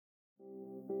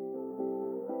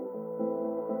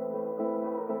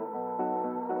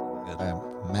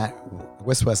Good. Matt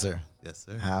Wiswesser, Yes,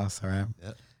 sir. house. All right.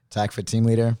 Yep. TACFIT team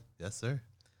leader. Yes, sir.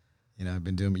 You know, you've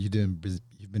been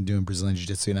doing Brazilian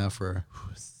Jiu-Jitsu now for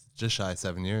Just shy of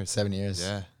 7 years. 7 years.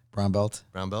 Yeah. Brown belt.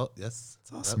 Brown belt. Yes.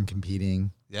 It's awesome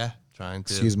competing. Yeah. Trying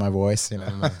to. Excuse my voice. You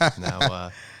know.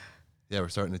 Now, yeah, we're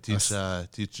starting to teach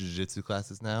jiu-jitsu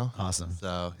classes now. Awesome.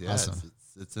 So yeah, Awesome.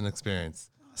 it's an experience.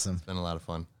 Awesome. It's been a lot of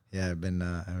fun. Yeah, I've been.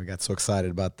 We got so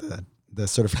excited about the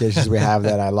certifications we have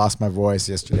that I lost my voice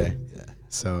yesterday. Yeah.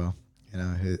 So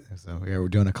we're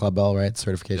doing a club bell, right?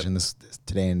 Certification this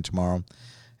today and tomorrow,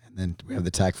 and then we have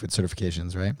the TACFIT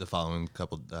certifications, right? The following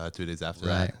couple 2 days after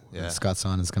Right. that. Yeah. Scott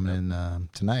Son is coming in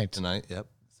tonight. Tonight. Yep.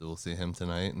 So we'll see him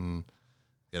tonight and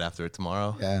get after it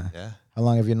tomorrow. Yeah. Yeah. How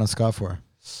long have you known Scott for?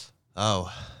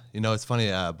 Oh, it's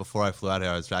funny. Before I flew out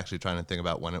here, I was actually trying to think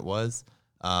about when it was.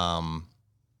 I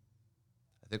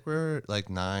think we're like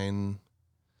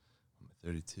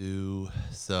 32.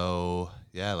 So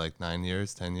yeah, like 9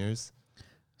 years, 10 years.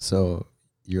 So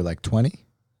you're like 20?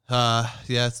 Yeah,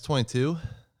 it's 22.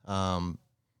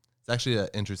 It's actually an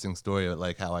interesting story of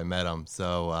like how I met him.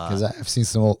 So, Because I've seen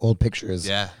some old pictures.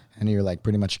 yeah, And you're like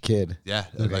pretty much a kid. yeah,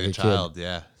 You look like like a a kid. child.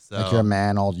 Yeah. So Like you're a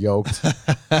man all yoked.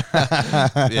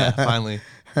 yeah, finally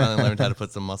learned how to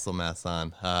put some muscle mass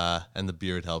on, and the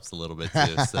beard helps a little bit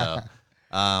too. So,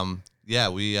 yeah,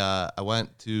 I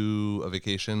went to a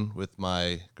vacation with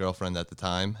my girlfriend at the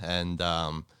time, and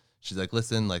she's like,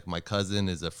 "Listen, like my cousin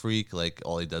is a freak. Like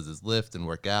all he does is lift and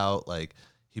work out. Like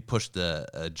he pushed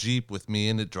a Jeep with me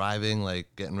in it driving, like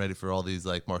getting ready for all these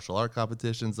like martial art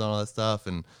competitions and all that stuff,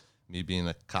 and me being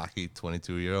a cocky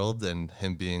 22-year-old, and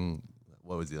him being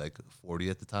what was he like 40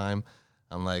 at the time."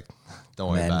 I'm like,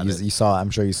 don't worry about it. I'm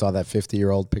sure you saw that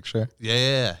 50-year-old picture.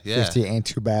 Yeah. 50 ain't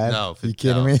too bad. No, you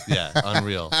kidding me? Yeah,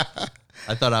 unreal.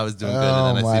 I thought I was doing good, Oh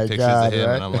and then I my see pictures God, of him,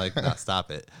 right? and I'm like, nah,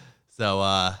 stop it. So,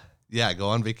 yeah, I go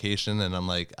on vacation, and I'm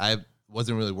like, I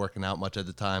wasn't really working out much at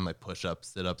the time, like push-ups,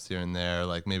 sit-ups here and there,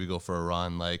 like maybe go for a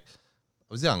run. Like, I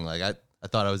was young. Like, I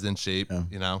thought I was in shape,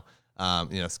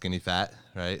 skinny fat,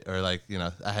 right? Or like,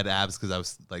 I had abs because I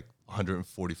was like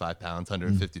 145 pounds,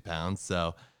 150 pounds.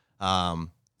 So,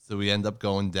 so we end up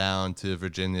going down to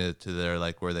Virginia to their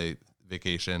like where they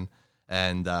vacation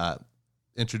and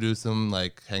introduce him,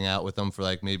 like hang out with him for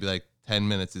like maybe like 10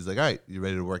 minutes. He's like, all right, you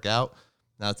ready to work out?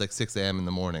 Now it's like 6 a.m. in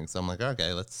the morning. So I'm like,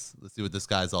 okay, let's see what this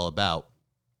guy's all about.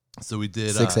 So we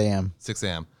did 6 a.m. 6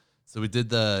 a.m. So we did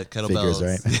the kettlebells. Figures,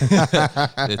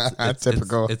 right? it's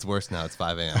typical. It's worse now. It's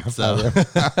 5 a.m. So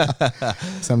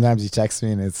sometimes you text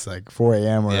me and it's like 4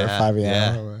 a.m. or 5 a.m.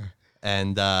 Yeah.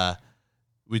 And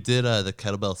we did the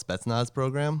kettlebell Spetsnaz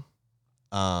program.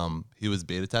 He was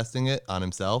beta testing it on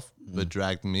himself, but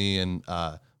dragged me and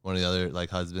one of the other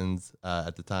like husbands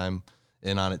at the time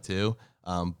in on it too.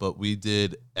 But we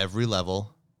did every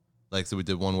level. Like, so we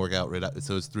did one workout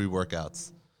so it was 3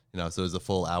 workouts, so it was a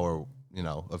full hour,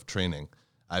 of training.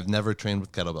 I've never trained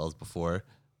with kettlebells before,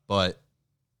 but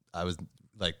I was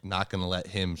like not going to let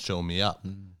him show me up.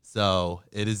 So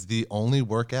it is the only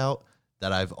workout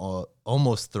that I've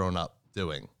almost thrown up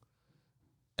doing.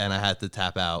 And I had to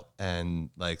tap out and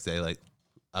like say like,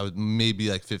 I was maybe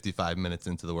like 55 minutes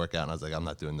into the workout and I was like, I'm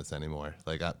not doing this anymore.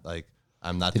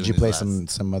 I'm not doing Did you play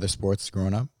some other sports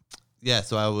growing up? Yeah.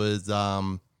 So I was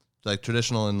like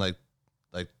traditional in like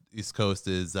East Coast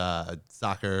is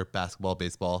soccer, basketball,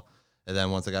 baseball. And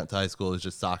then once I got into high school, it was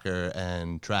just soccer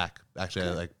and track. Actually,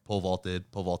 I like pole vaulted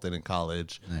in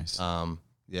college. Nice.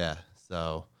 Yeah.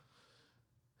 So,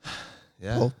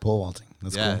 yeah. Pole vaulting.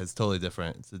 That's cool. It's totally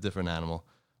different. It's a different animal.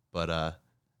 But,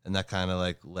 and that kind of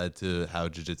like led to how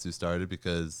jiu-jitsu started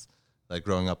because like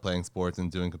growing up playing sports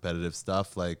and doing competitive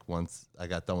stuff, like once I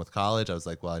got done with college, I was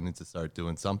like, well, I need to start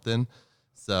doing something.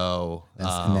 So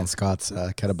and then Scott's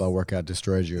kettlebell workout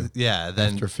destroyed you. Yeah.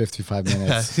 Then after 55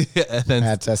 minutes and then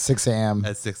at 6 a.m.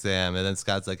 At 6 a.m. And then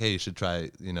Scott's like, hey, you should try,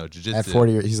 jiu-jitsu. At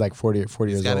 40, he's like 40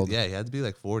 years old. Yeah, he had to be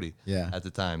like 40 at the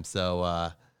time.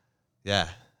 So, yeah.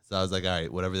 So I was like, all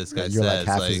right, whatever this guy You're says.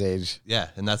 like half his age. Yeah.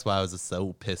 And that's why I was just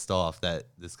so pissed off that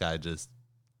this guy just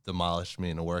demolished me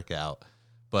in a workout.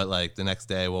 But like the next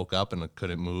day I woke up and I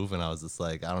couldn't move. And I was just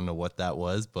like, I don't know what that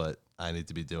was, but I need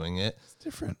to be doing it. It's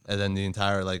different. And then the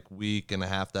entire like week and a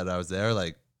half that I was there,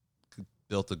 like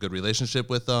built a good relationship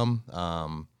with him.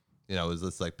 It was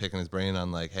just like picking his brain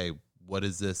on like, hey, what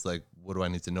is this? Like, what do I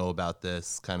need to know about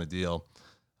this kind of deal?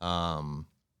 And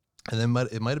then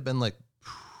it might have been like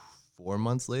 4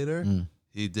 months later,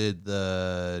 he did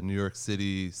the New York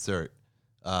City cert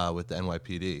with the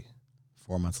NYPD.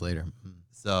 4 months later.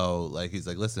 So like, he's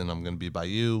like, listen, I'm going to be by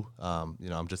you.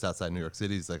 I'm just outside New York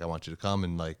City. He's like, I want you to come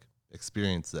and like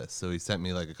experience this. So he sent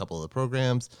me like a couple of the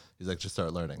programs. He's like, just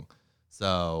start learning.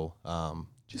 So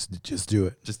Just do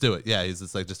it. just do it. Yeah, he's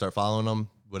just like, just start following him.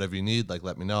 Whatever you need, like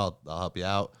let me know. I'll help you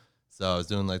out. So I was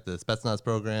doing like the Spetsnaz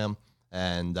program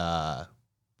and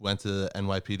went to the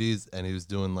NYPD's, and he was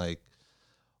doing like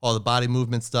all the body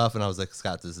movement stuff. And I was like,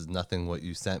 Scott, this is nothing what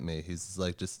you sent me. He's just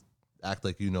like, just act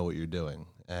like you know what you're doing.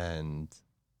 And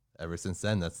ever since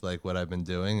then, that's like what I've been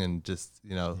doing. And just,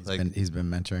 you know, He's been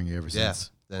mentoring you ever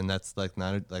since. And that's like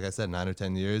like I said, 9 or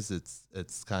 10 years.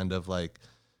 It's kind of like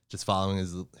just following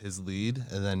his lead.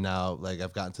 And then now, like,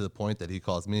 I've gotten to the point that he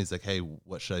calls me. He's like, hey,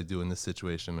 what should I do in this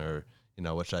situation? Or, you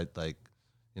know, what should I, like,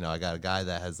 you know, I got a guy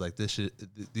that has like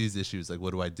these issues. Like,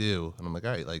 what do I do? And I'm like,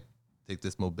 all right, like, take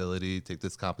this mobility, take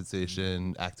this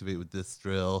compensation, activate with this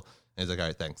drill. And he's like, all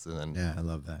right, thanks. And then, Yeah, I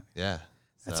love that. yeah.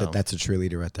 That's a true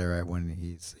leader right there, right? When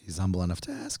he's humble enough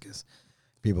to ask his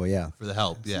people, for the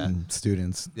help, yeah. And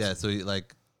students. Yeah, so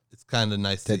like, it's kind of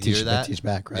nice to hear that. Teach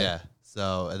back, right? Yeah.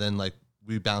 So, and then like,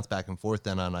 we bounce back and forth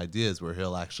then on ideas where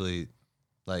he'll actually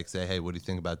like say, hey, what do you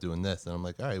think about doing this? And I'm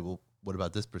like, all right, well, what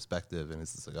about this perspective? And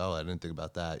it's just like, oh, I didn't think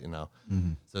about that, you know?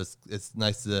 Mm-hmm. So it's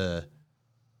nice to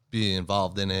be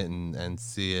involved in it and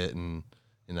see it and,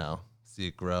 you know, see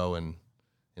it grow. And,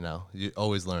 you know, you're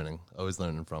always learning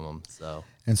from them. So.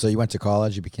 And so you went to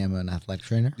college, you became an athletic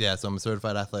trainer? Yeah. So I'm a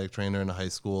certified athletic trainer in a high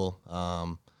school.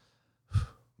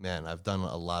 Man, I've done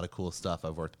a lot of cool stuff.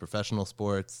 I've worked professional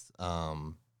sports,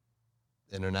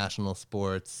 international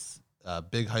sports,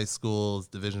 big high schools,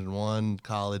 Division I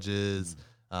colleges,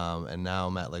 and now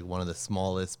I'm at like one of the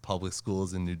smallest public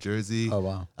schools in New Jersey.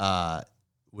 Oh, wow.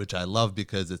 Which I love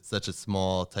because it's such a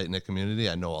small, tight-knit community.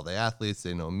 I know all the athletes.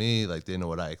 They know me. Like, they know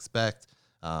what I expect.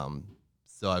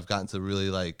 So I've gotten to really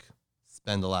like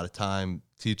spend a lot of time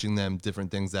teaching them different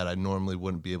things that I normally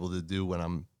wouldn't be able to do when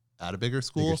I'm at a bigger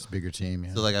school. Bigger team,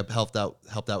 yeah. So like I've helped out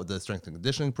with the strength and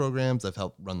conditioning programs. I've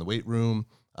helped run the weight room.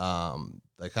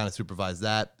 I kind of supervised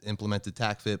that, implemented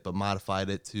TACFIT, but modified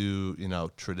it to, you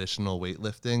know, traditional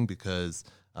weightlifting because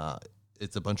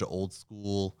it's a bunch of old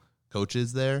school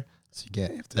coaches there. So you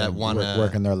have to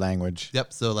work in their language.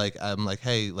 Yep. So like I'm like,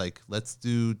 hey, like let's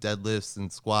do deadlifts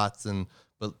and squats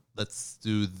but let's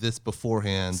do this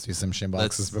beforehand. Let's do some shin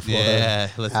boxes before. Yeah,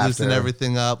 let's loosen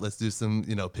everything up. Let's do some,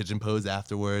 you know, pigeon pose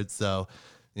afterwards. So,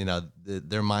 you know,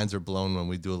 their minds are blown when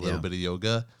we do a little bit of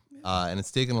yoga. And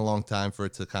it's taken a long time for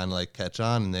it to kind of like catch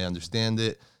on and they understand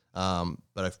it. But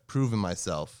I've proven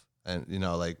myself. And, you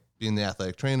know, like being the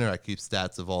athletic trainer, I keep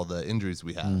stats of all the injuries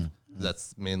we have.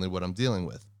 That's mainly what I'm dealing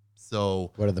with.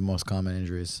 So what are the most common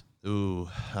injuries? What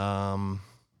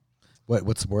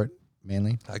sport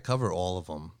mainly? I cover all of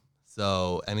them.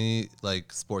 So any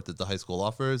like sport that the high school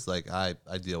offers, like I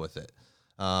deal with it.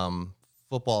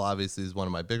 Football obviously is one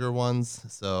of my bigger ones.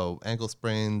 So ankle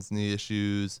sprains, knee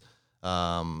issues,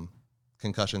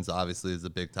 concussions obviously is a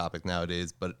big topic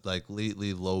nowadays, but like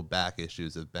lately low back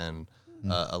issues have been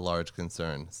a large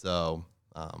concern. So,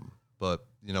 but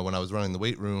you know, when I was running the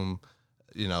weight room,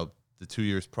 you know, the 2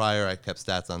 years prior, I kept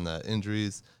stats on the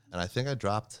injuries and I think I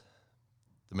dropped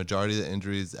the majority of the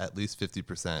injuries at least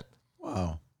 50%.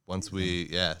 Wow.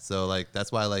 So like,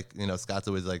 that's why like, you know, Scott's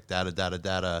always like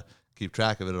data, keep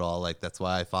track of it all. Like, that's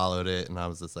why I followed it. And I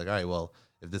was just like, all right, well,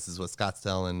 if this is what Scott's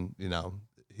telling, you know,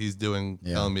 he's telling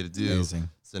me to do. Amazing.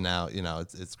 So now, you know,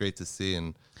 it's great to see.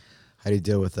 And how do you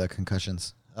deal with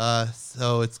concussions?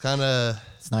 So it's kind of,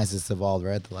 it's nice. It's evolved,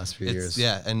 right? The last few years.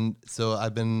 Yeah. And so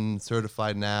I've been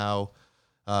certified now,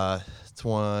 10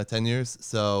 years.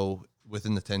 So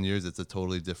within the 10 years, it's a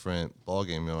totally different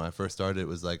ballgame. You know, when I first started, it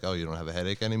was like, oh, you don't have a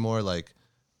headache anymore. Like,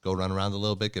 go run around a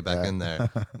little bit, get back in there.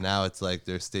 Now it's like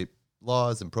there's state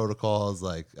laws and protocols.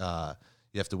 Like,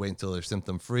 you have to wait until they're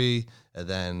symptom free. And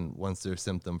then once they're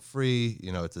symptom free,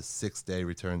 you know, it's a 5-day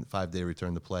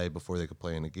return to play before they could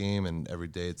play in a game. And every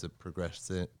day it's a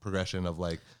progression of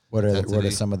like, what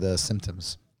are some of the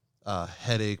symptoms?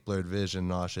 Headache, blurred vision,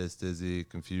 nauseous, dizzy,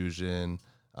 confusion,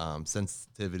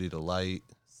 sensitivity to light.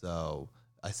 So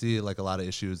I see like a lot of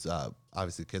issues,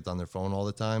 obviously kids on their phone all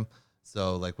the time.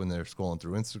 So like when they're scrolling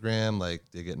through Instagram, like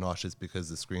they get nauseous because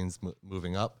the screen's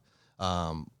moving up,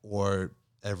 or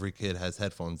every kid has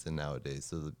headphones in nowadays.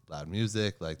 So the loud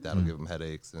music, like that'll give them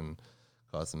headaches and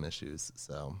cause some issues.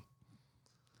 So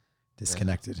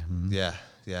disconnected. Yeah. Mm-hmm.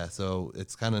 Yeah. So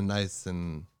it's kind of nice.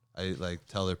 And I like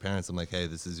tell their parents, I'm like, hey,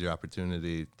 this is your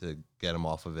opportunity to get them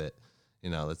off of it.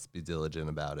 You know, let's be diligent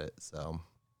about it. So.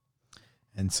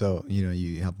 And so, you know,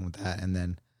 you help them with that. And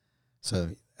then,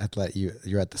 so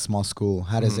you're at the small school.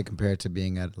 How does it compare to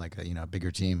being at like a, you know,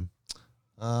 bigger team?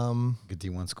 Like a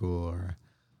D1 school, or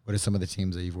what are some of the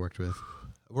teams that you've worked with?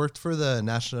 I worked for the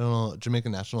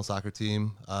Jamaican national soccer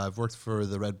team. I've worked for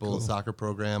the Red Bull soccer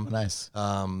program. Oh, nice.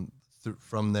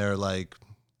 from their like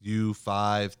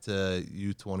U5 to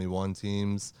U21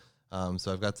 teams.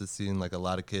 So I've got to see like a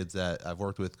lot of kids that I've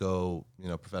worked with go,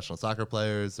 professional soccer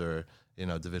players or,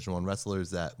 Division I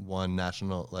wrestlers that won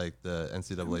national, like the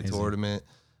NCAA tournament.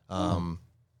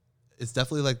 It's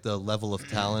definitely like the level of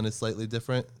talent is slightly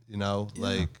different,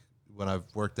 like when I've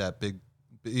worked at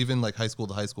even like high school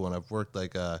to high school, and I've worked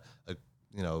like a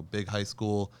big high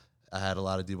school, I had a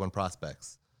lot of D1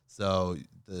 prospects. So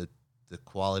the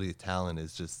quality of talent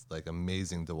is just like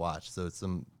amazing to watch. So it's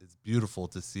beautiful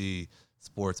to see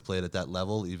sports played at that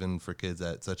level, even for kids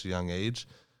at such a young age,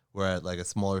 where at like a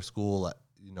smaller school,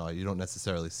 you don't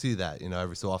necessarily see that.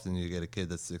 Every so often you get a kid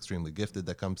that's extremely gifted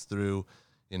that comes through,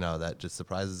 that just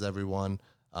surprises everyone.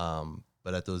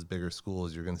 But at those bigger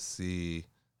schools, you're going to see,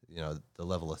 the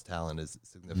level of talent is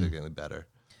significantly better.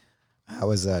 How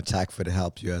was TACFIT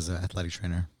helped you as an athletic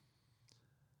trainer?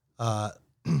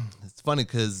 It's funny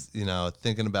because,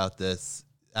 thinking about this,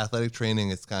 athletic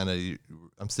training is kind of,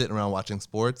 I'm sitting around watching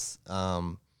sports.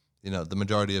 The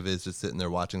majority of it is just sitting there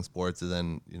watching sports. And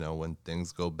then, when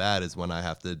things go bad is when I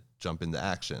have to jump into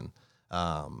action.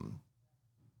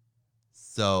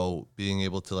 So being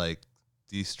able to like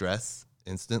de-stress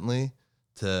instantly,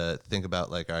 to think about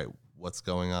like, all right, what's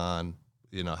going on?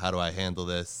 How do I handle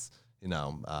this? We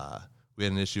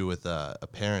had an issue with a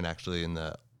parent actually in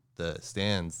the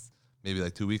stands maybe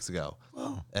like 2 weeks ago.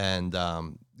 Wow. And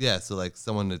so like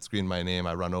someone had screened my name,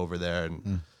 I run over there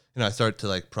and I start to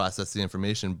like process the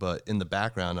information, but in the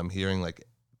background I'm hearing like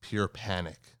pure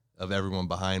panic of everyone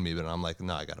behind me. But I'm like,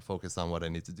 no, I got to focus on what I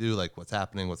need to do, like what's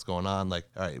happening, what's going on, like,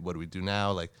 all right, what do we do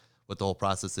now, like what the whole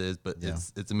process is. But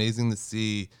it's amazing to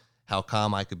see how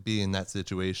calm I could be in that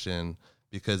situation,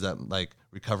 because I'm like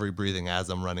recovery breathing as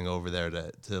I'm running over there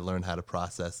to learn how to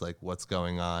process like what's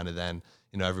going on. And then,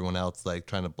 everyone else like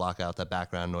trying to block out that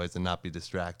background noise and not be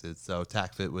distracted. So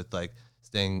TACFIT with like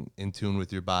staying in tune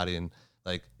with your body and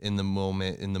like in the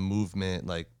moment, in the movement,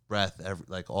 like breath,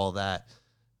 like all that,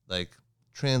 like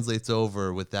translates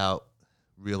over without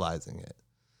realizing it.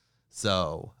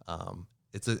 So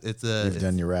you've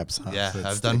done your reps, huh? Yeah,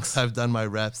 So I've done my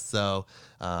reps. So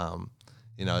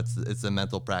it's a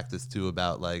mental practice too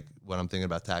about like when I'm thinking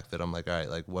about TACFIT, I'm like, all right,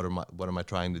 like what am I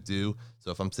trying to do? So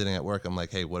if I'm sitting at work, I'm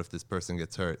like, hey, what if this person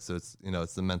gets hurt? So it's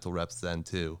it's the mental reps then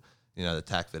too. The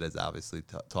TACFIT has obviously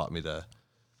taught me to,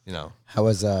 How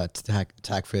was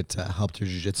TACFIT helped your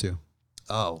jiu-jitsu?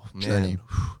 Oh man, journey?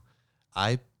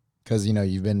 Because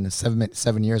you've been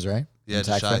 7 years, right? Yeah,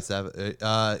 just shy 7.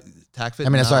 TACFIT. I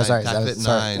mean, 9, sorry.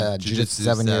 TACFIT 9, Jiu-Jitsu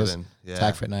 7 years. Yeah.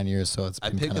 TACFIT 9 years. So it's.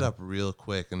 I pick it up real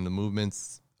quick, and the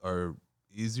movements are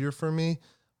easier for me.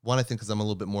 One, I think, because I'm a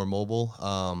little bit more mobile.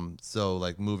 So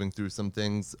like moving through some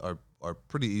things are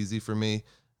pretty easy for me.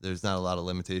 There's not a lot of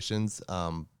limitations.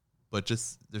 But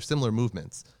just there's similar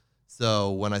movements.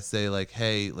 So when I say like,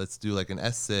 hey, let's do like an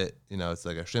S-sit, it's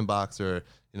like a shin box, or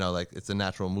like it's a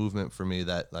natural movement for me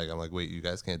that like I'm like, wait, you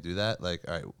guys can't do that? Like,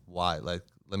 all right, why? Like,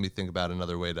 let me think about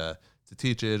another way to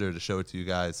teach it or to show it to you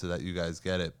guys so that you guys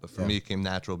get it. But for me, it came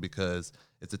natural because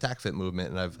it's a TACFIT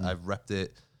movement, and I've repped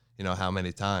it, how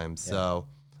many times. Yeah. So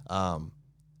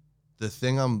the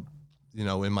thing I'm,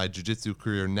 in my jiu-jitsu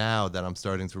career now that I'm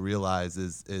starting to realize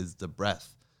is the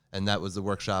breath. And that was the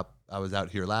workshop I was out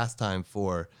here last time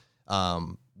for,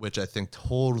 which I think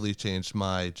totally changed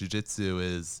my jiu-jitsu,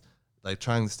 is like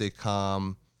trying to stay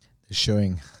calm.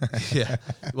 Showing. Yeah.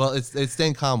 Well, it's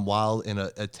staying calm while in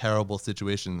a terrible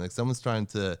situation. Like someone's trying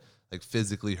to like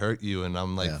physically hurt you, and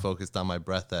I'm like focused on my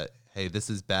breath that, hey, this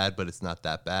is bad, but it's not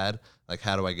that bad. Like,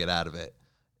 how do I get out of it?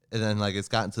 And then like it's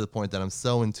gotten to the point that I'm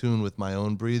so in tune with my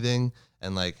own breathing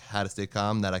and like how to stay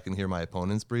calm that I can hear my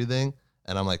opponent's breathing.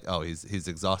 And I'm like, oh, he's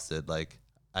exhausted. Like,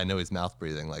 I know he's mouth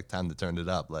breathing. Like, time to turn it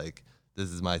up. Like, this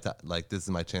is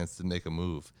my chance to make a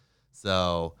move.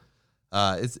 So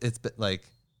it's like,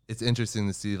 it's interesting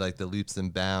to see like the leaps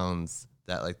and bounds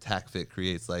that like TACFIT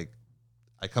creates. Like,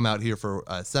 I come out here for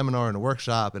a seminar and a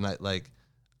workshop, and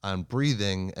I'm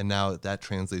breathing, and now that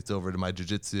translates over to my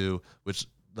jiu-jitsu, which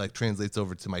like translates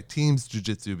over to my team's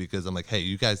jiu-jitsu, because I'm like, hey,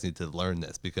 you guys need to learn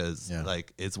this, because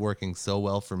like it's working so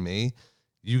well for me.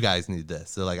 You guys need this.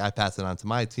 So like I pass it on to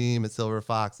my team at Silver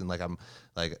Fox, and like I'm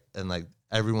like, and like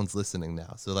everyone's listening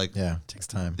now. So like, it takes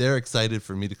time. They're excited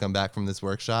for me to come back from this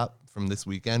workshop from this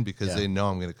weekend, because they know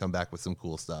I'm going to come back with some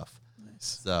cool stuff.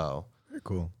 Nice. So very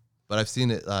cool. But I've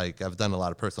seen it, like I've done a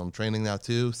lot of personal training now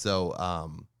too. So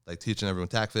like teaching everyone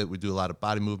TACFIT, we do a lot of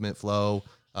body movement flow,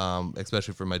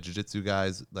 especially for my jiu-jitsu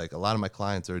guys. Like a lot of my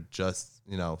clients are just,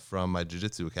 from my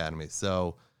jiu-jitsu academy.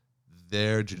 So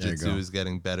their jiu-jitsu is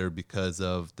getting better because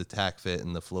of the TACFIT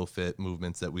and the flow fit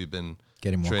movements that we've been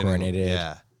getting more training. coordinated.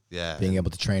 Yeah. Yeah. being able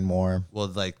to train more. Well,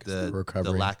 like the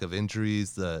lack of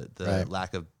injuries, the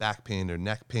lack of back pain or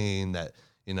neck pain that,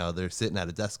 they're sitting at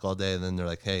a desk all day and then they're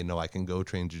like, hey, no, I can go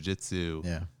train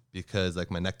jujitsu because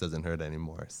like my neck doesn't hurt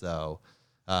anymore. So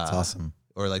that's awesome.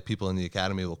 Or like people in the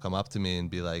academy will come up to me and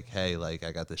be like, hey, like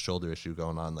I got this shoulder issue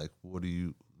going on. Like, what do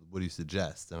you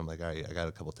suggest? And I'm like, all right, I got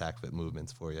a couple TAC-FIT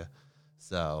movements for you.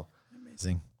 So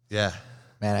amazing. Yeah.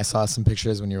 Man, I saw some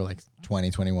pictures when you were like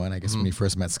 20, 21, I guess when you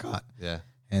first met Scott. Yeah.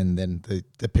 And then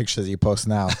the pictures you post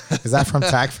now, is that from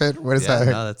TAC-FIT? What is that?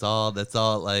 No, that's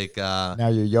all like, now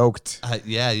you're yoked.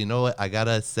 Yeah. You know what? I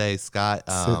gotta say, Scott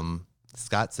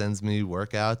sends me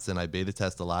workouts and I beta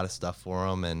test a lot of stuff for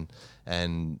him.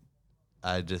 And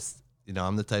I just,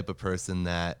 I'm the type of person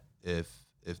that if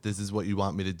this is what you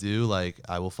want me to do, like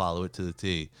I will follow it to the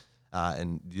T.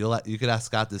 And you could ask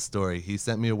Scott this story. He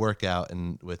sent me a workout,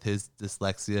 and with his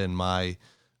dyslexia and my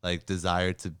like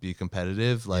desire to be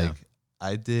competitive, like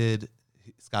I did.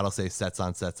 Scott will say sets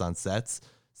on sets on sets.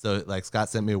 So like Scott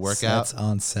sent me a workout. Sets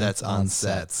on sets on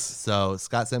sets. So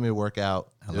Scott sent me a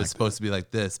workout. It was supposed to be like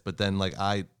this, but then like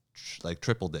I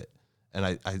tripled it, and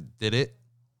I did it,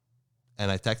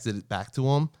 and I texted it back to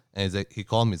him, and he's like, he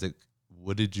called me. He's like,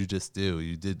 what did you just do?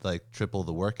 You did like triple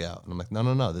the workout. And I'm like,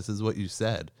 no, this is what you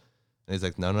said. And he's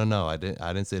like, no, I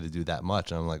didn't say to do that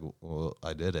much. And I'm like, well,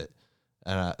 I did it.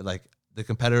 And like the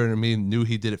competitor in me knew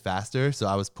he did it faster, so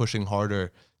I was pushing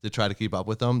harder to try to keep up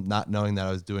with him, not knowing that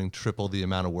I was doing triple the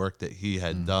amount of work that he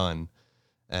had done.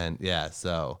 And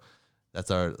so that's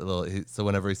our little. So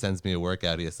whenever he sends me a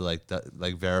workout, he has to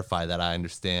like verify that I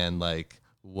understand like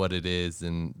what it is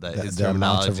and that his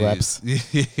terminology. The amount of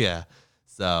reps. Yeah.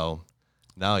 So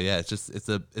no, yeah,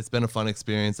 it's been a fun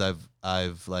experience.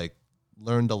 I've like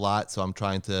learned a lot, so I'm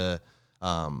trying to.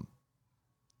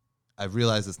 I've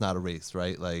realized it's not a race,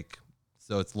 right? Like,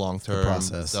 so it's long term.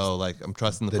 So like, I'm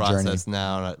trusting the process journey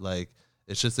now. And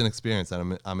it's just an experience,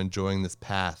 and I'm enjoying this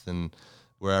path, and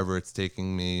wherever it's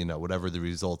taking me, whatever the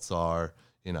results are,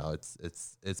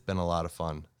 it's been a lot of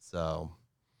fun. So,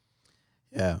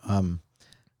 yeah.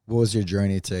 What was your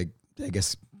journey to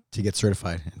get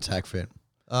certified in TAC-FIT,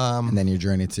 and then your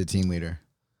journey to team leader?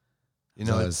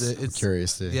 It's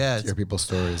curious to hear people's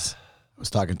stories. I was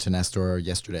talking to Nestor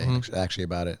yesterday actually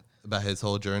about it. About his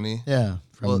whole journey? Yeah.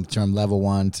 From level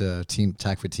 1 to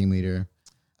TAC-FIT team leader.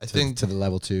 I think to the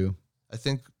level 2. I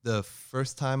think the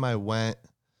first time I went,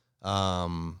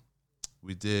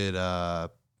 we did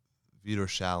Vitor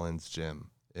Shalin's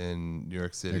gym in New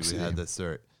York City. We had the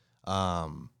cert.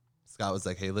 Scott was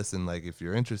like, hey, listen, like if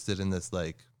you're interested in this,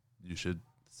 like you should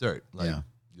cert. Like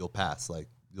you'll pass. Like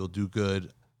you'll do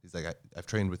good. He's like, I've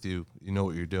trained with you. You know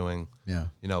what you're doing. Yeah.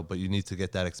 But you need to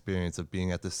get that experience of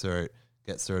being at the cert,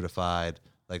 get certified,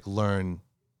 like learn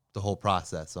the whole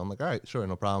process. So I'm like, all right, sure,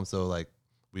 no problem. So like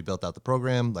we built out the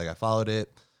program, like I followed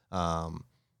it.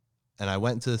 And I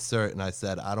went to the cert and I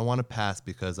said, I don't want to pass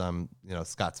because I'm,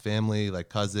 Scott's family, like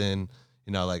cousin,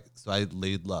 so I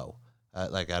laid low.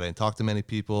 Like I didn't talk to many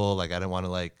people. Like I didn't want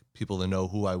to like people to know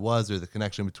who I was or the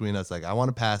connection between us. Like I want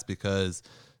to pass because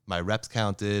my reps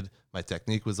counted, my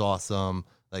technique was awesome.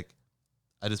 Like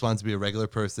I just wanted to be a regular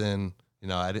person.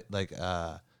 I didn't like,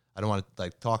 I don't want to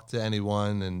like talk to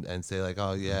anyone and say like,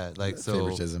 oh yeah, like so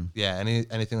favoritism. Yeah,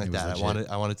 anything like that. Legit.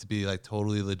 I wanted to be like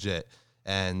totally legit.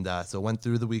 And so went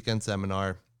through the weekend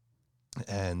seminar,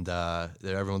 and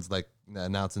everyone's like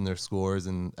announcing their scores,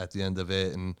 and at the end of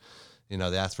it, and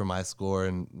they ask for my score,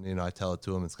 and I tell it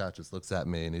to him, and Scott just looks at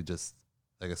me, and he just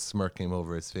like a smirk came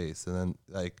over his face, and then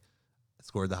like I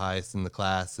scored the highest in the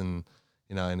class, and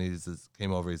and he just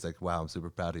came over. He's like, wow, I'm super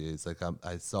proud of you. He's like,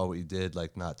 I saw what you did,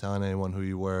 like not telling anyone who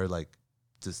you were, like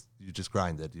you just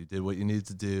grinded. You did what you needed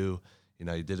to do.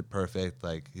 You did it perfect.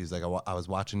 Like he's like, I was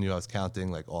watching you. I was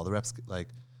counting like all the reps. Like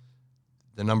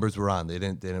the numbers were on. They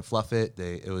didn't fluff it.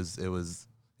 It was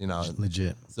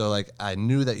legit. So like I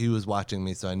knew that he was watching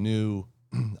me. So I knew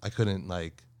I couldn't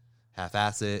like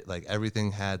half-ass it. Like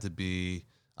everything had to be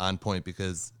on point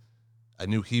because I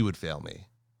knew he would fail me.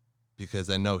 Because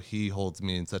I know he holds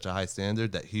me in such a high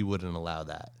standard that he wouldn't allow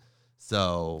that.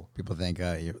 So people think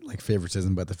you're like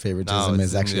favoritism, but the favoritism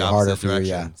is actually harder for you.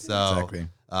 Yeah, so exactly.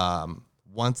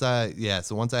 Once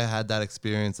I had that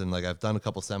experience, and like I've done a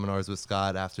couple seminars with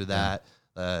Scott after that,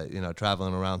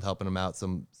 traveling around helping him out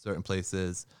some certain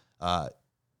places.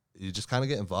 You just kind of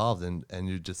get involved, and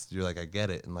you're like, I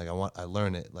get it, and like I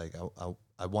learn it, like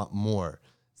I want more.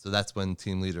 So that's when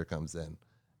team leader comes in,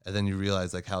 and then you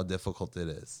realize like how difficult it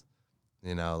is.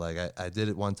 Like I did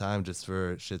it one time just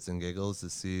for shits and giggles to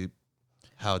see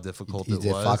how difficult it was.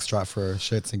 You did foxtrot for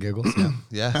shits and giggles?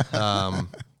 Yeah. Yeah.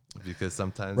 Because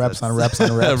sometimes reps on reps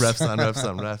on reps. reps on reps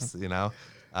on reps,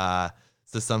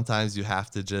 So sometimes you have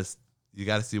to you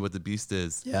got to see what the beast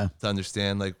is Yeah. to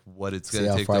understand like what it's See going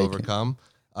to how take to far you can- overcome.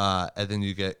 And then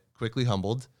you get quickly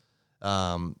humbled.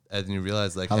 And then you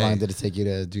realize like, How hey, long did it take you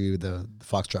to do the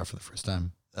foxtrot for the first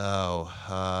time?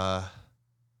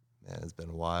 Man, it's been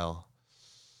a while.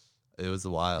 It was a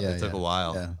while. Yeah, It took yeah, a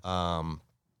while. yeah.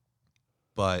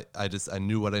 But I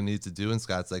knew what I needed to do. And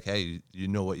Scott's like, hey, you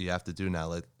know what you have to do now.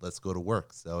 Let's go to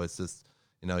work. So it's just,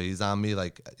 he's on me.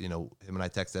 Like, him and I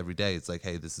text every day. It's like,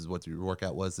 hey, this is what your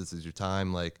workout was. This is your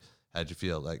time. Like, how'd you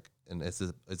feel? Like, and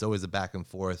it's always a back and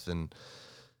forth. And,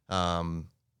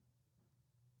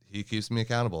 he keeps me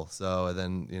accountable. So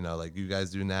then, like you guys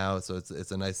do now. So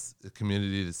it's a nice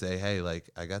community to say, hey, like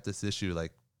I got this issue.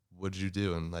 Like, what did you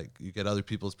do? And like you get other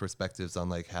people's perspectives on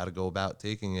like how to go about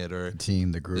taking it or The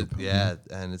team, the group. yeah.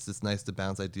 And it's just nice to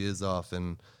bounce ideas off.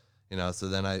 And, so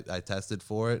then I tested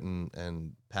for it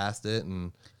and passed it.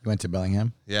 And You went to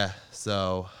Bellingham? yeah,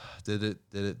 so did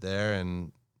it there.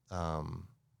 And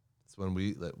it's when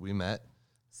we met.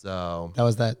 So That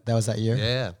was that year?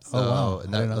 yeah. So, Oh, wow.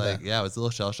 And I didn't know like, that. yeah, I was a little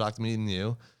shell shocked meeting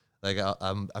you. Like,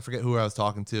 I forget who I was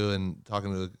talking to and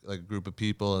talking to like a group of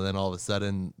people. And then all of a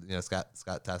sudden,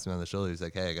 Scott tapped me on the shoulder. He's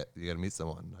like, hey, you got to meet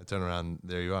someone. I turn around,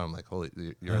 there you are. I'm like, holy,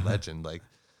 you're a legend. Like,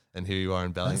 and here you are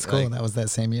in Bellingham. That's cool. Like, That was that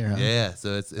same year, huh? yeah.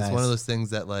 So it's Nice. one of those things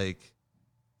that like,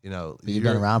 But you've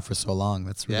been around for so long.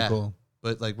 That's really Yeah. cool.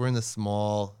 But like we're in the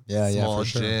small for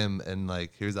sure. gym, and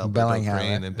like here's Alberto Bellingham,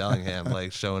 Crane right? in Bellingham,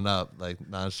 like showing up like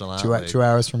nonchalant. 2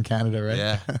 hours from Canada, right?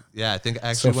 Yeah, yeah. I think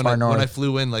actually So when far I north.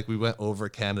 flew in, like we went over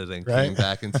Canada and Right? came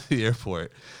back into the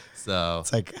airport. So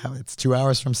It's like it's 2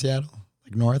 hours from Seattle,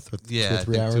 like north, with yeah, 2 or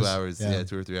 3 I think hours. 2 hours. Yeah.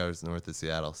 2 or 3 hours north of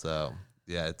Seattle. So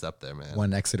yeah, it's up there, man.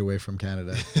 One exit away from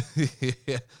Canada,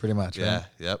 Yeah, pretty much. yeah, Right?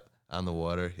 yep. On the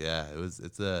water. Yeah, it was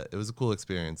a cool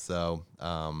experience. So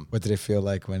What did it feel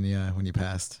like when you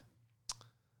passed?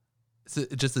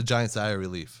 it's just a giant sigh of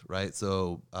relief, right?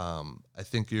 So I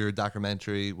think your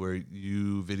documentary where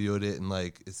you videoed it and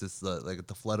like it's just like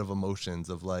the flood of emotions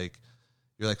of like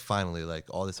you're like finally like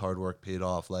all this hard work paid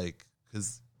off, like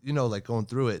because like going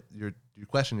through it you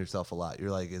question yourself a lot.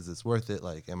 You're like, is this worth it?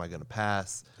 Like, am I gonna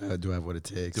pass? Do I have what it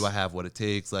takes? Do I have what it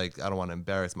takes? Like, I don't want to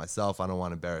embarrass myself. I don't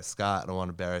want to embarrass Scott. I don't want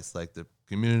to embarrass like the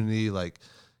community, like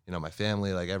my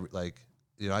family, like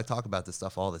I talk about this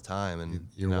stuff all the time, and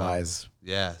You're wise.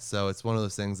 yeah, so it's one of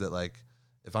those things that like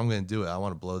if I'm going to do it, I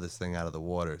want to blow this thing out of the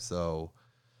water. So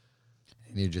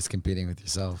And you're just competing with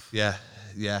yourself. yeah.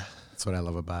 That's what I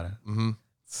love about it. Mm-hmm.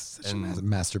 It's such a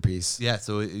masterpiece. Yeah,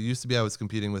 so it used to be I was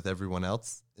competing with everyone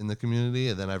else in the community,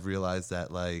 and then I've realized that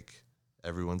like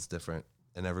everyone's different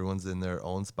and everyone's in their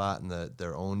own spot and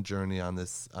their own journey on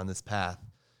this path,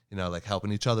 like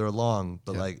helping each other along,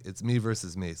 but like it's me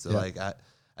versus me. So like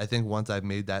I think once I've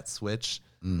made that switch,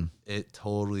 it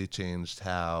totally changed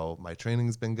how my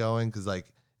training's been going. Because like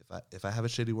if I have a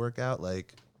shitty workout,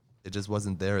 like it just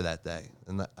wasn't there that day,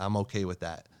 and I'm okay with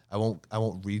that. I won't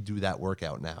redo that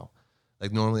workout now.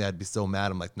 Like normally I'd be so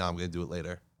mad. I'm like, no, I'm gonna do it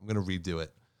later. I'm gonna redo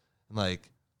it, and like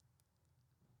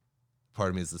part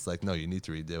of me is just like, no, you need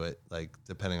to redo it. Like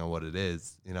depending on what it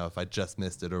is, if I just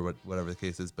missed it or whatever the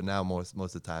case is. But now most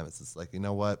of the time it's just like, you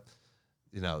know what,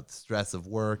 stress of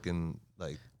work and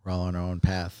like We're all on our own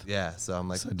path. yeah. So I'm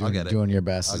like, So I'll get it. doing your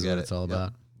best I'll is get what it. it's all Yep.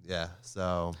 about. Yeah.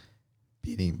 So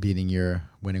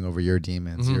Winning over your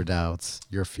demons, your doubts,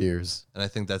 your fears. and I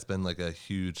think that's been like a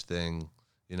huge thing,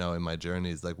 in my journey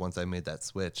is like once I made that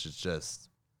switch, it's just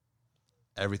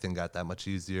everything got that much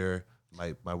easier.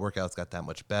 My workouts got that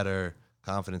much better.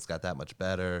 Confidence got that much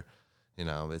better.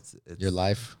 It's Your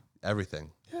life, everything,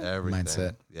 everything.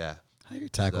 mindset. Yeah. how you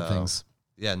tackle things.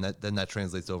 Yeah. And then that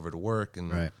translates over to work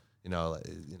and, Right.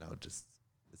 just,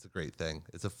 it's a great thing.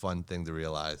 It's a fun thing to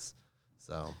realize.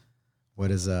 So, What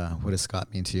does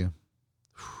Scott mean to you?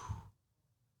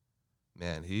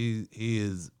 man, he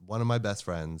is one of my best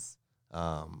friends.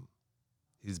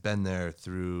 He's been there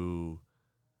through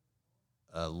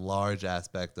a large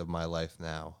aspect of my life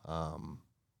now.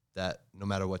 That no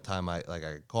matter what time I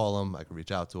could call him, I could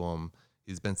reach out to him.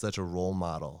 He's been such a role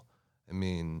model. I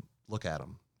mean, look at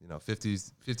him.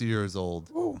 50 years old,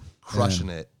 crushing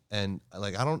it. And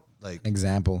like I don't like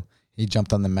Example. He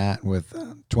jumped on the mat with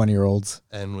 20-year-olds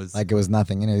and was like it was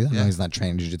nothing. I know Yeah. he's not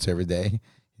trained jiu-jitsu every day.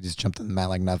 He just jumped on the mat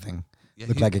like nothing. yeah,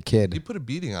 Looked he- like a kid. He put a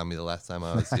beating on me the last time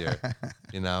I was here,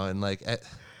 and like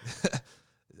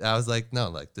I was like, no,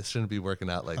 like this shouldn't be working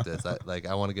out like this.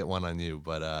 I want to get one on you,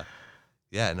 but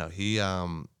yeah, no,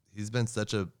 he's been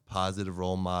such a positive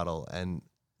role model, and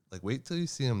like wait till you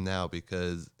see him now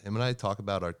because him and I talk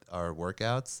about our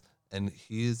workouts, and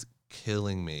he's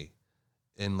killing me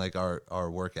in like our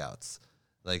workouts.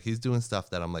 Like he's doing stuff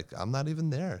that I'm like I'm not even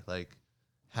there. Like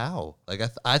how? Like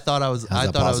I thought I was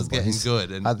getting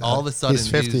good, and I, all of a sudden he's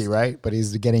 50, right? But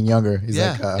he's getting younger. He's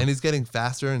and he's getting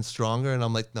faster and stronger, and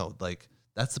I'm like, no, like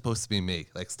that's supposed to be me.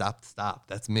 Like stop,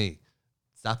 that's me.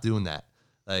 Stop doing that.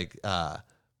 Like,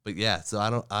 but yeah, so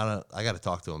I got to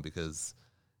talk to him because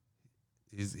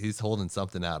he's holding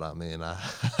something out on me, and I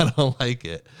don't like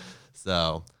it.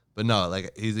 So, but no,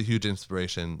 like he's a huge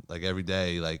inspiration. Like every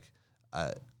day, like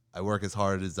I work as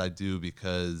hard as I do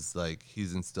because like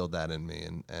he's instilled that in me,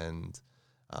 and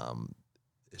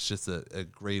it's just a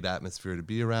great atmosphere to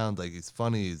be around. Like he's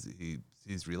funny,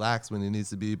 he's relaxed when he needs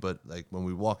to be, but like when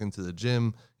we walk into the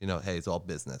gym, you know, hey, it's all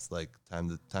business. Like time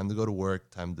to go to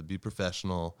work, time to be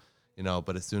professional, you know.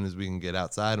 But as soon as we can get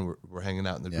outside and we're hanging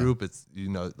out in the group, it's, you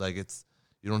know, like it's,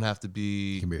 you don't have to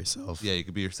be. You can be yourself. Yeah, you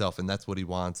can be yourself, and that's what he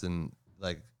wants. And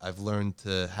like I've learned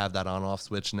to have that on-off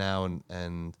switch now,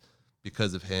 and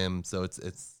because of him. So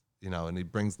it's you know, and he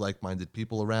brings like-minded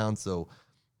people around. So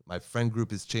my friend group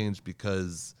has changed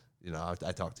because, you know,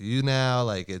 I talk to you now.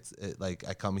 Like like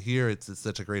I come here. It's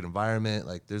such a great environment.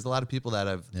 Like there's a lot of people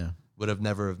that would have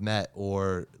never have met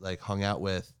or like hung out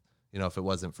with, you know, if it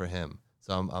wasn't for him.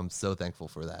 So I'm so thankful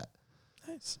for that.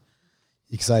 Nice.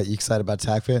 You excited about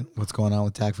TacFit? What's going on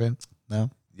with TacFit now?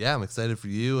 Yeah, I'm excited for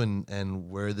you and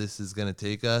where this is going to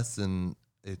take us. And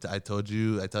I tell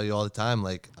you all the time,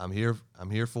 like I'm here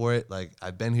for it. Like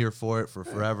I've been here for it for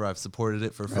forever. I've supported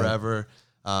it for forever.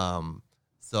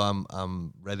 So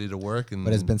I'm ready to work. And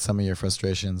what has been some of your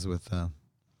frustrations with, I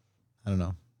don't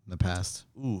know, in the past?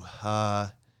 You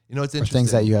know, it's interesting. Or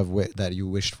things that you have that you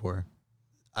wished for.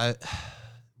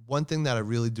 One thing that I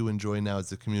really do enjoy now is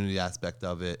the community aspect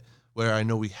of it, where I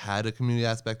know we had a community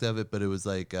aspect of it, but it was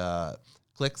like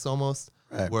cliques almost.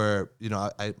 Right. Where, you know,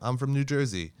 I'm from New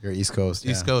Jersey. You're East Coast.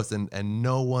 East Coast, and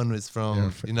no one was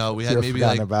from, you know, we had maybe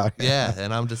like,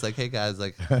 and I'm just like, hey guys,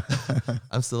 like,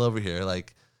 I'm still over here.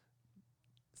 Like,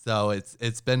 so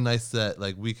it's been nice that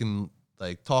like we can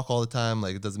like talk all the time.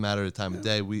 Like it doesn't matter the time of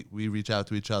day. We reach out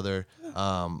to each other.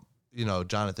 You know,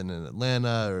 Jonathan in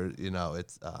Atlanta, or, you know,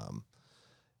 it's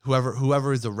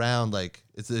whoever is around. Like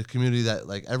it's a community that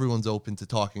like everyone's open to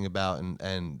talking about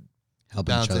and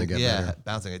helping each other get better.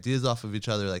 Bouncing ideas off of each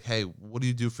other. Like, hey, what do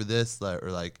you do for this? Or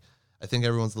like, I think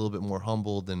everyone's a little bit more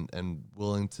humbled and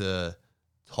willing to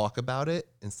talk about it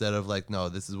instead of like, no,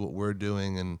 this is what we're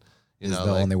doing. And, you know,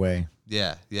 the only way.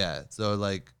 Yeah. Yeah. So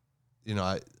like, you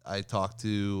know, I talked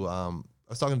to, I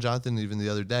was talking to Jonathan even the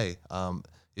other day.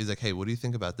 He's like, hey, what do you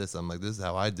think about this? I'm like, this is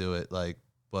how I do it. Like,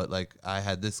 but like I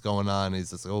had this going on.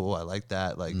 He's just like, oh, I like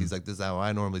that. Like, he's like, this is how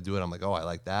I normally do it. I'm like, oh, I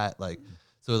like that. Like,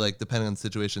 so like depending on the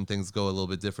situation, things go a little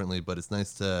bit differently, but it's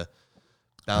nice to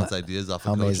bounce ideas off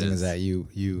of coaches. How amazing is that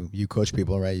you coach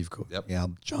people, right? You've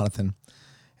Jonathan,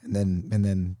 and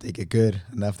then they get good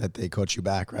enough that they coach you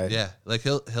back, right? Yeah, like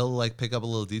he'll like pick up a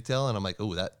little detail, and I'm like,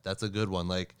 oh, that's a good one.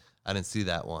 Like I didn't see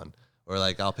that one, or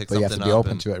like I'll pick something up. You have to be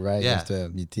open to it, right? Yeah,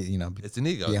 you know, it's an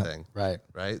ego thing, right.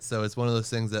 So it's one of those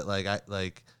things that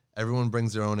like everyone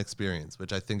brings their own experience,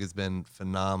 which I think has been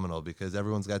phenomenal because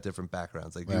everyone's got different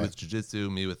backgrounds. Like you with jiu-jitsu,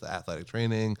 me with athletic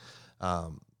training,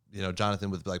 you know,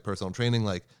 Jonathan with like personal training.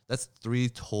 Like that's 3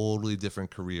 totally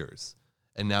different careers.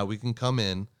 And now we can come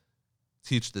in,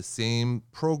 teach the same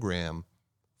program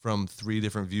from 3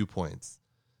 different viewpoints.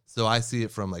 So I see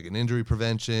it from like an injury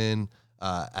prevention,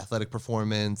 athletic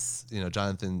performance. You know,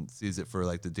 Jonathan sees it for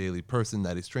like the daily person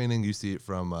that he's training. You see it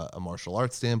from a martial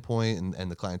arts standpoint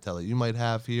and the clientele that you might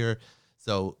have here.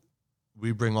 So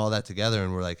we bring all that together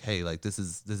and we're like, hey, like this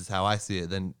is how I see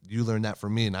it. Then you learn that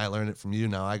from me and I learn it from you.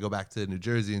 Now I go back to New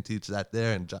Jersey and teach that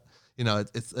there. And, you know,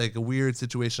 it's like a weird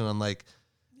situation on like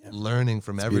learning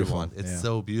from everyone. Beautiful. It's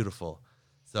so beautiful.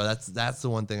 So that's the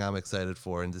one thing I'm excited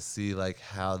for, and to see like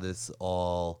how this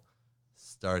all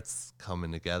starts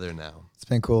coming together now. It's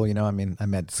been cool. You know, I mean, I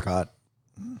met Scott.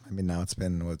 I mean, now it's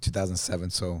been 2007,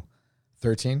 so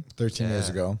 13 years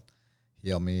ago. He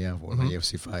helped me one of my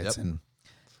UFC fights, and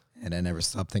I never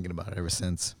stopped thinking about it ever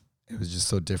since. It was just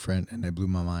so different, and it blew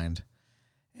my mind.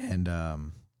 And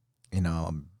you know,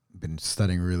 I've been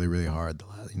studying really, really hard.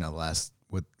 The last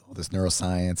with all this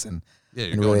neuroscience and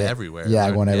you're going really, everywhere.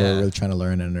 Yeah, going everywhere, really trying to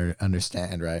learn and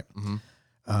understand, right?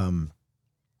 Mm-hmm.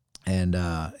 And,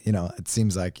 you know, it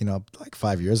seems like, you know, like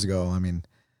 5 years ago, I mean,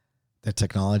 the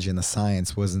technology and the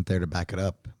science wasn't there to back it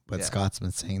up. But Scott's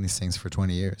been saying these things for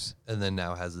 20 years. And then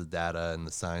now has the data and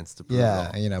the science to prove it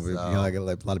all. You know, so, like a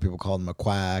lot of people called him a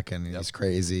quack and he's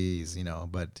crazy. He's, you know,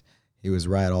 but he was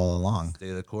right all along.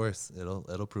 Stay the course.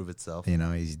 It'll prove itself. You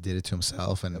know, he did it to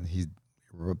himself and he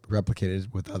replicated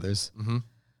it with others.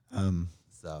 Mm-hmm.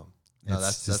 So no,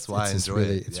 that's why I enjoy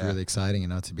it. It's really exciting, you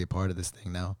know, to be a part of this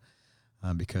thing now.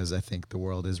 Because I think the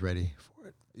world is ready for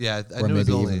it. Yeah, I or knew it was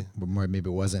maybe only. even, or maybe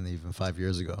it wasn't even 5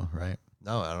 years ago, right?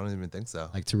 No, I don't even think so.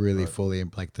 Like to really fully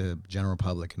like the general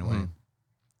public in a way.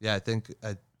 Yeah, I think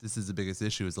this is the biggest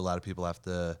issue is a lot of people have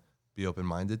to be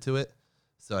open-minded to it.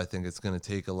 So I think it's going to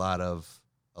take a lot of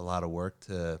work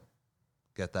to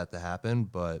get that to happen.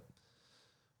 But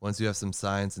once you have some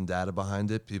science and data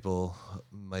behind it, people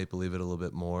might believe it a little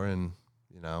bit more, and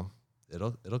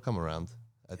it'll come around.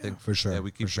 I think for sure. Yeah,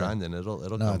 we keep sure. grinding. It'll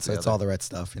No, come it's together. all the right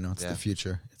stuff. It's the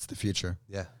future. It's the future.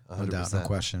 Yeah, 100%. No doubt, no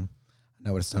question. I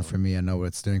know what it's done for me. I know what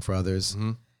it's doing for others.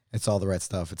 Mm-hmm. It's all the right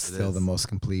stuff. It's still the most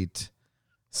complete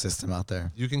system out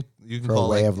there. You can for call a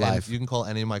way of life. You can call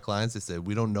any of my clients. They say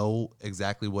we don't know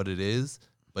exactly what it is,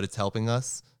 but it's helping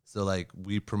us. So like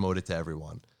we promote it to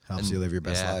everyone. Helps you live your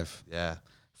best life. Yeah.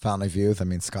 Fountain of Youth. I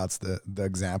mean, Scott's the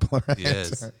example, right?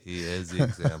 He is the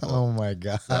example. Oh my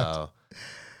God. So,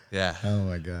 yeah. Oh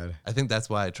my God. I think that's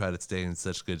why I try to stay in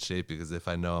such good shape, because if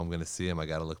I know I'm going to see him, I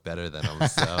got to look better than him.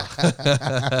 So,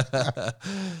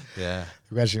 yeah.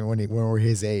 Especially when we're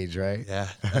his age, right? Yeah.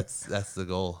 That's the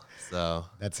goal. So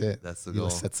that's it. That's the goal.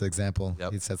 He sets the example.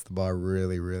 Yep. He sets the bar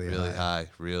really, really, high.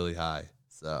 Really high.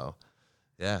 So,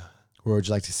 yeah. Where would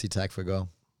you like to see TACFA go?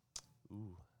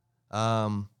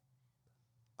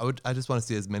 I just want to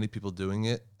see as many people doing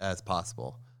it as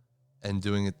possible and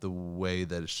doing it the way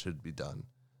that it should be done.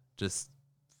 Just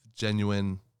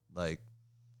genuine, like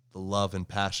the love and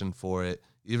passion for it.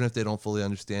 Even if they don't fully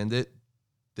understand it,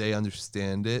 they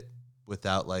understand it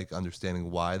without like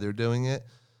understanding why they're doing it.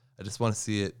 I just want to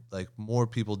see it like more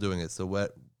people doing it. So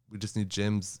we just need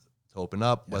gyms to open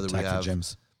up, whether we have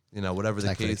gyms. Whatever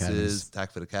the case academies. is,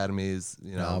 TACFIT academies,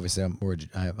 obviously I'm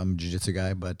a jiu-jitsu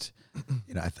guy, but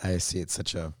I see it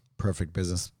such a perfect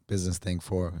business thing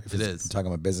for if it it's is. talking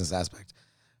about business aspect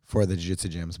for the jiu-jitsu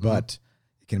gyms, but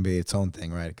it can be its own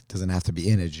thing, right? It doesn't have to be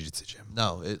in a jiu-jitsu gym.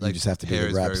 No, it you just have to do the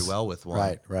pairs reps very well with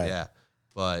one. Right. Yeah,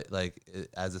 but like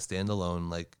as a standalone,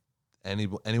 like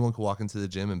anyone can walk into the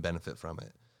gym and benefit from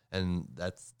it, and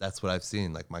that's what I've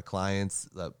seen. Like my clients,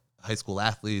 high school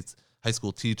athletes, high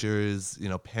school teachers,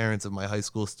 parents of my high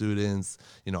school students,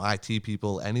 IT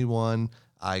people, anyone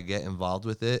I get involved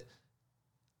with it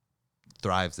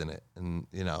thrives in it. And,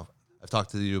 I've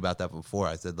talked to you about that before.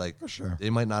 I said, like, for sure.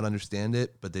 They might not understand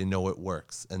it, but they know it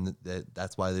works. And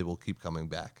that's why they will keep coming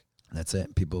back. That's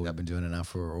it. People have been doing it now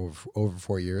for over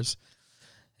 4 years.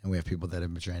 And we have people that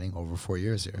have been training over 4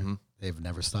 years here. Mm-hmm. They've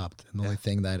never stopped. And the only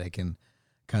thing that I can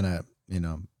kind of,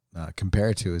 compare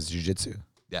it to is jiu-jitsu.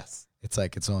 Yes. It's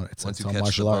like its own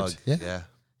martial arts.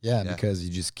 Yeah, because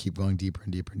you just keep going deeper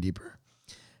and deeper and deeper.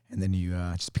 And then you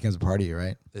it just becomes a part of you,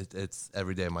 right? It's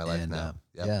every day of my life now.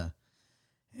 Yep. Yeah.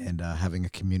 And having a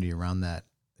community around that,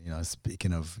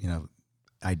 speaking of,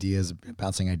 ideas,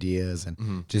 bouncing ideas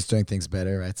and just doing things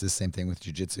better, right? It's the same thing with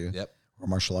jiu-jitsu. Yep. Or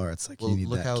martial arts. Like you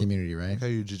need that community, right? Look how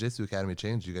your jiu-jitsu academy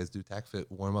changed. You guys do TACFIT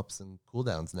warm-ups and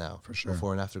cool-downs now. For sure.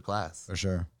 Before and after class. For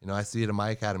sure. I see it in my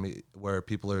academy where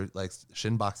people are like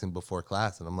shin boxing before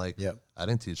class. And I'm like, I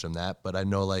didn't teach them that, but I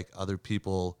know like other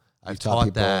people, I've taught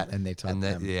people that. And they taught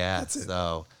them. Yeah.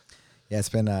 So. Yeah, it's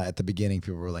been, at the beginning,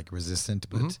 people were like resistant,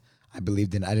 but I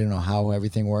believed in it. I didn't know how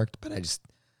everything worked, but I just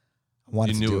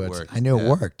wanted to do it. I knew it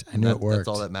worked. I knew it worked. That's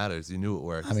all that matters. You knew it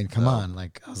worked. I mean, come on.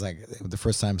 Like, I was like, the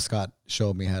first time Scott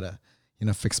showed me how to,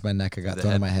 fix my neck, I got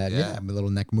thrown in my head. Yeah, a little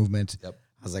neck movement. Yep.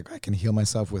 I was like, I can heal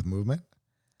myself with movement.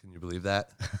 Can you believe that?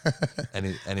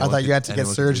 I thought you had to get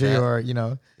surgery or,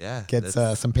 get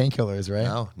some painkillers,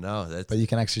 right? No. But you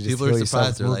can actually just people heal are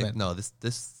surprised. They're movement. like, no,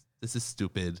 this is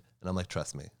stupid. And I'm like,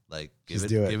 trust me. Like, give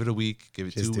it a week, give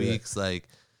it 2 weeks. Like,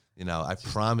 I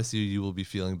promise you will be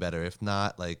feeling better. If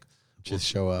not, like, just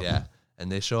show up. Yeah.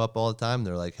 And they show up all the time.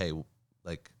 They're like, hey,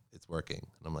 like, it's working.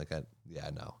 And I'm like, I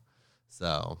know.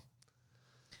 So.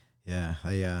 Yeah,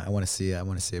 I want to see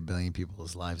a billion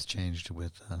people's lives changed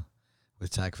with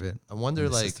TACFIT. I wonder,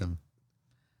 like,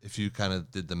 if you kind of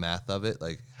did the math of it,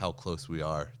 like how close we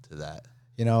are to that.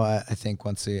 I think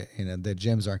once the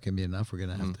gyms aren't going to be enough, we're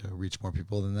going to have to reach more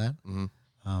people than that.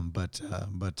 Mm-hmm. But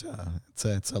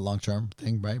it's a long term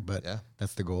thing, right? But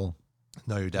that's the goal.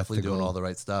 No, you're definitely doing all the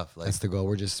right stuff. Like, that's the goal.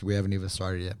 We haven't even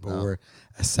started yet, but we're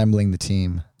assembling the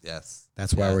team. Yes.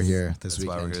 That's why we're here this weekend.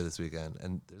 That's why we're here this weekend.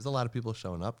 And there's a lot of people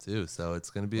showing up too. So it's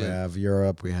going to be We have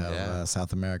Europe, we have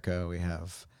South America, we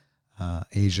have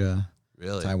Asia,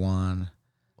 Taiwan.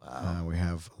 Wow. We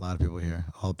have a lot of people here.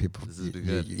 All people. This is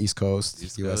good. East Coast,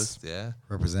 East US. Coast, yeah.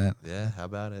 Represent. Yeah. How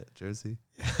about it? Jersey.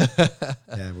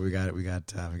 Yeah, we got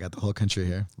the whole country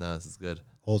here. No, this is good.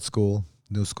 Old school,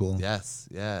 new school. Yes.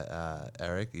 Yeah.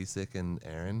 Eric, Isak, and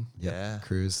Aaron. Yep. Yeah.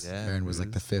 Cruz. Yeah. Aaron was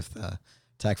like the 5th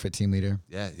TACFIT team leader.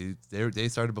 Yeah. They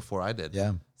started before I did.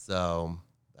 Yeah. So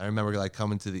I remember like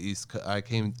coming to the I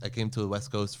came to the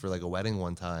West Coast for like a wedding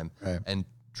one time, and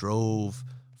drove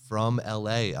from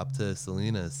LA up to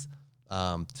Salinas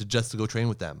to go train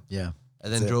with them. Yeah.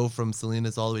 And then drove from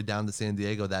Salinas all the way down to San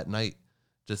Diego that night,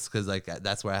 just because like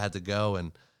that's where I had to go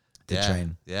and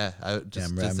train. Yeah,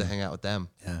 just to hang out with them.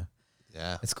 Yeah.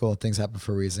 Yeah. It's cool. Things happen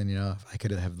for a reason. You know, I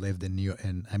could have lived in New York,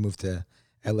 and I moved to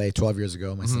LA 12 years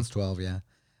ago. My son's 12. Yeah.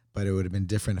 But it would have been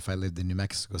different if I lived in New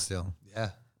Mexico still.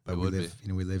 Yeah. But we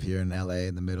live here in LA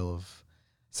in the middle of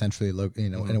centrally,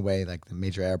 in a way, like the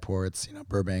major airports,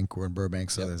 Burbank, we're in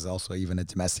Burbank. So there's also even a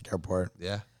domestic airport.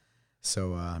 Yeah.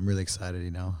 So I'm really excited,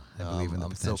 I believe in the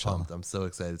potential. I'm so pumped. I'm so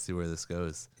excited to see where this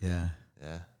goes. Yeah.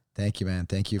 Yeah. Thank you, man.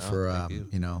 Thank you for,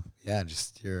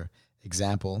 just your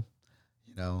example,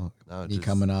 me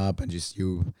coming up and just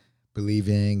you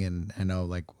believing. And I know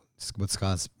like with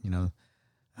Scott's,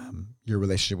 your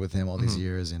relationship with him all these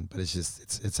years, but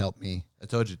it's helped me. I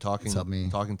told you talking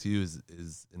to you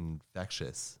is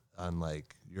infectious on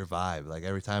like your vibe. Like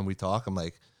every time we talk, I'm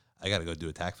like, I got to go do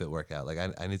a TAC Fit workout. Like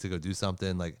I need to go do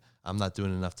something. Like I'm not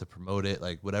doing enough to promote it.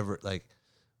 Like whatever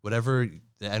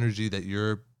the energy that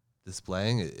you're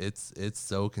displaying, it's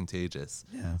so contagious.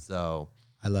 Yeah. So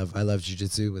I love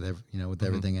jiu-jitsu with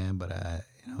everything I am, but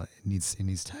it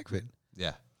needs TAC Fit.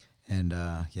 Yeah. And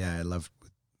I love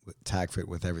TAC Fit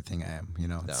with everything I am.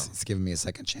 It's giving me a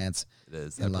second chance. It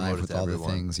is in life with all everyone.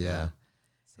 The things. Yeah.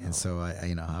 So. And so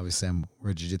I obviously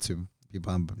we're jiu-jitsu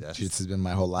people. Jiu-jitsu's been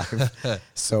my whole life.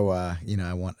 So I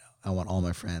want all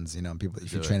my friends. People.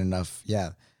 If you train enough,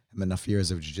 enough years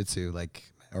of jiu-jitsu, like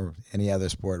or any other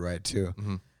sport, right? Too.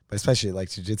 But especially like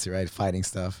jiu-jitsu, right? Fighting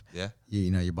stuff. Yeah.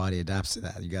 Your body adapts to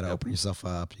that. You got to open yourself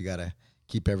up. You got to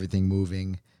keep everything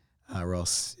moving, or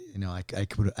else I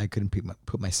couldn't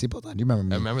put my seatbelt on. Do you remember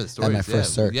me? I remember the story. At my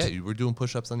first cert. Yeah, you were doing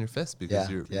push-ups on your fist because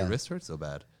your wrist hurt so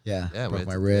bad. Yeah. Broke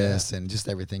my wrist and just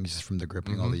everything just from the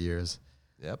gripping all the years.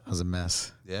 Yep. I was a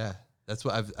mess. Yeah. That's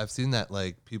what I've seen that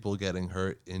like people getting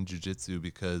hurt in jiu-jitsu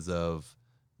because of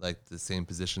like the same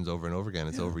positions over and over again.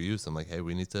 It's overuse. I'm like, hey,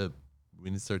 we need to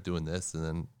start doing this, and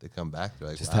then they come back. They're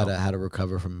like, just how to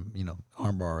recover from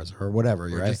arm bars or whatever.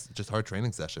 Or right? Just hard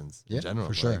training sessions in general.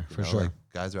 For sure, for sure. Like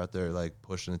guys are out there like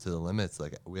pushing it to the limits.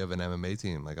 Like we have an MMA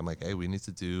team. Like I'm like, hey, we need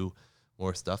to do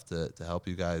more stuff to help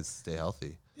you guys stay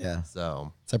healthy. Yeah.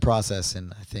 So it's a process,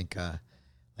 and I think,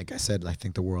 like I said, I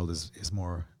think the world is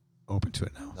more open to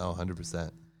it now. No,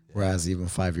 100%. Whereas even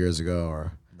 5 years ago,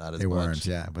 or not as they much. Weren't.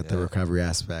 Yeah, but the recovery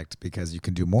aspect, because you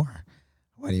can do more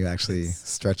when you actually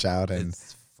stretch out and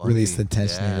release the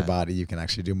tension in your body. You can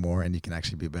actually do more, and you can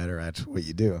actually be better at what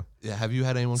you do. Yeah. Have you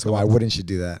had anyone? So why wouldn't you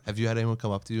do that? Have you had anyone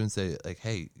come up to you and say like,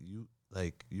 "Hey,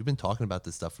 you've been talking about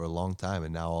this stuff for a long time,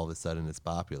 and now all of a sudden it's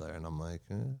popular"? And I'm like,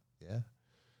 yeah.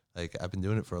 Like I've been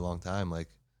doing it for a long time. Like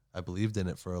I believed in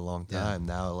it for a long time.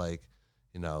 Now, like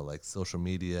like social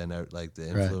media and like the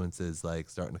influences like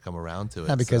starting to come around to it.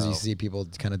 Yeah, because you see people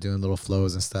kind of doing little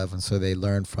flows and stuff, and so they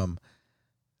learn from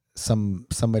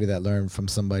somebody that learned from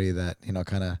somebody that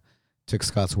kind of took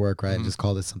Scott's work, right, and just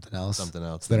called it something else. So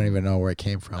they don't even know where it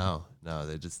came from. No,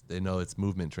 they know it's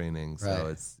movement training, so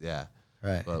it's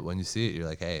right. But when you see it, you're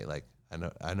like, hey, like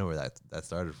I know where that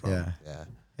started from. Yeah.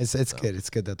 It's good. It's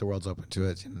good that the world's open to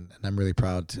it, and I'm really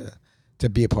proud to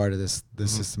be a part of this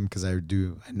system, because I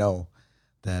know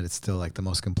that it's still like the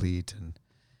most complete,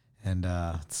 and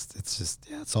it's just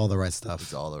it's all the right stuff.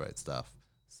 It's all the right stuff.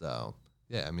 So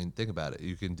yeah, I mean, think about it.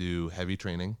 You can do heavy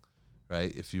training,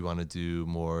 right? If you want to do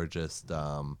more just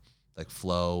like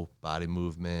flow, body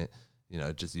movement,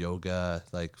 just yoga.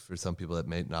 Like for some people that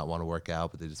may not want to work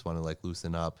out, but they just want to like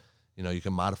loosen up. You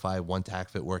can modify one TAC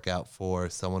Fit workout for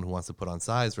someone who wants to put on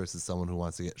size versus someone who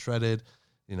wants to get shredded.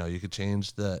 You could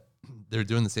change they're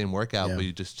doing the same workout, but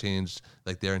you just changed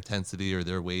like their intensity or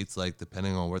their weights, like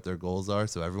depending on what their goals are.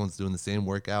 So everyone's doing the same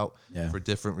workout for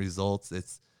different results.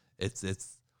 It's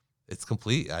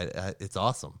complete. It's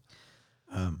awesome.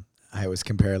 I always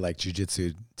compare like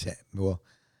jiu-jitsu to,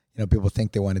 people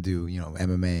think they want to do,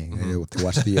 MMA, they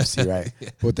watch the UFC, right?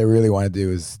 What they really want to do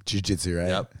is jiu-jitsu, right?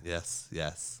 Yep.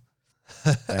 Yes.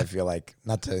 And I feel like,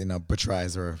 not to,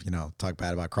 butcherize or, talk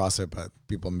bad about CrossFit, but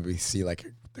people maybe see like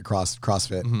the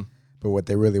CrossFit, but what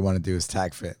they really want to do is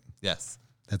TAC Fit. Yes.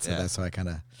 That's how I kind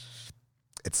of,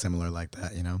 it's similar like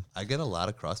that, I get a lot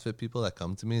of CrossFit people that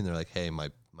come to me and they're like, hey, my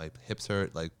hips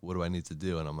hurt. Like, what do I need to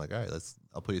do? And I'm like, all right,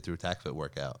 I'll put you through a TAC Fit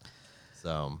workout.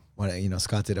 So when,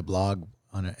 Scott did a blog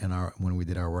on it when we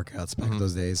did our workouts back in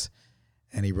those days,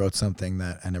 and he wrote something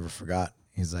that I never forgot.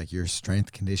 He's like, your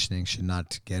strength conditioning should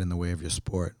not get in the way of your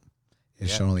sport. It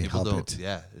should only help it.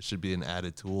 Yeah, it should be an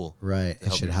added tool. Right.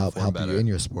 It should help you in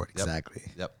your sport. Yep. Exactly.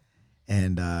 Yep.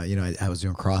 And you know, I was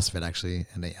doing CrossFit actually,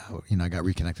 and I got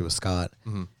reconnected with Scott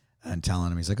and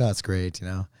telling him, he's like, "Oh, that's great," you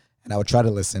know. And I would try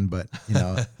to listen, but you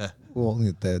know, well,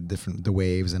 the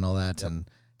waves and all that, and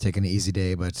taking an easy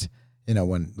day. But you know,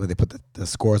 when they put the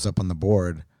scores up on the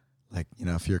board, like, you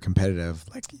know, if you're competitive,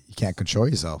 like, you can't control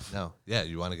yourself. No, yeah,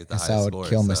 you want to get the and highest so I would score,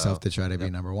 kill myself to try to be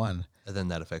number one. And then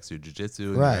that affects your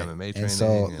jiu-jitsu and Right. your MMA training. And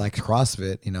so, like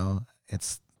CrossFit, you know,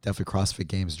 it's definitely CrossFit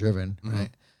Games driven, right?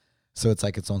 So it's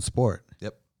like its own sport.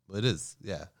 Yep, it is.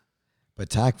 Yeah, but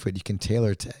TACFIT, you can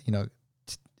tailor to, you know,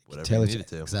 whatever you need it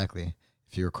to. Exactly.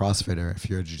 If you're a CrossFitter, if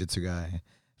you're a jiu-jitsu guy,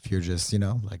 if you're just, you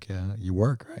know, like you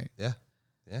work, right? Yeah,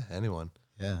 anyone.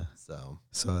 Yeah. So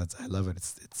I love it.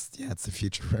 It's the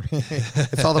future for me.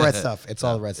 It's all the right stuff. It's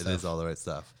all the right stuff. It is all the right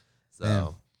stuff. So Man.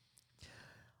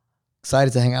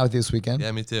 Excited to hang out with you this weekend.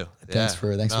 Yeah, me too. Thanks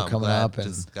for coming up, and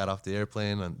just got off the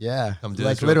airplane and come do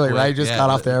like this literally, right? You just got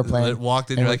off the airplane. airplane,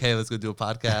 walked in. You're like, hey, let's go do a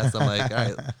podcast. I'm like, all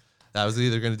right. I was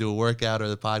either going to do a workout or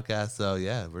the podcast. So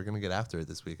yeah, we're going to get after it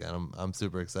this weekend. I'm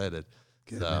super excited.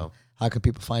 Good, man. How can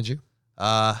people find you?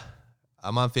 I'm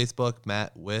on Facebook,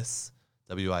 Matt Wiss,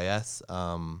 WIS.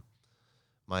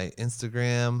 My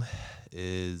Instagram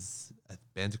is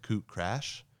Bandicoot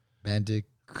Crash.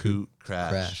 Bandicoot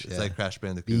Crash. It's like Crash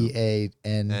Bandicoot.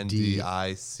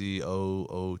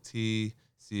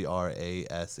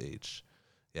 BANDICOOTCRASH.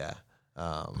 Yeah.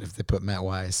 But if they put Matt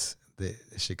Weiss, it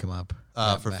should come up.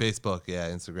 For Matt. Facebook, yeah.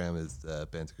 Instagram is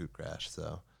Bandicoot Crash.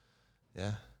 So,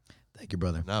 yeah. Thank you,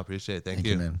 brother. No, appreciate it. Thank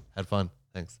you, man. Had fun.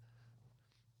 Thanks.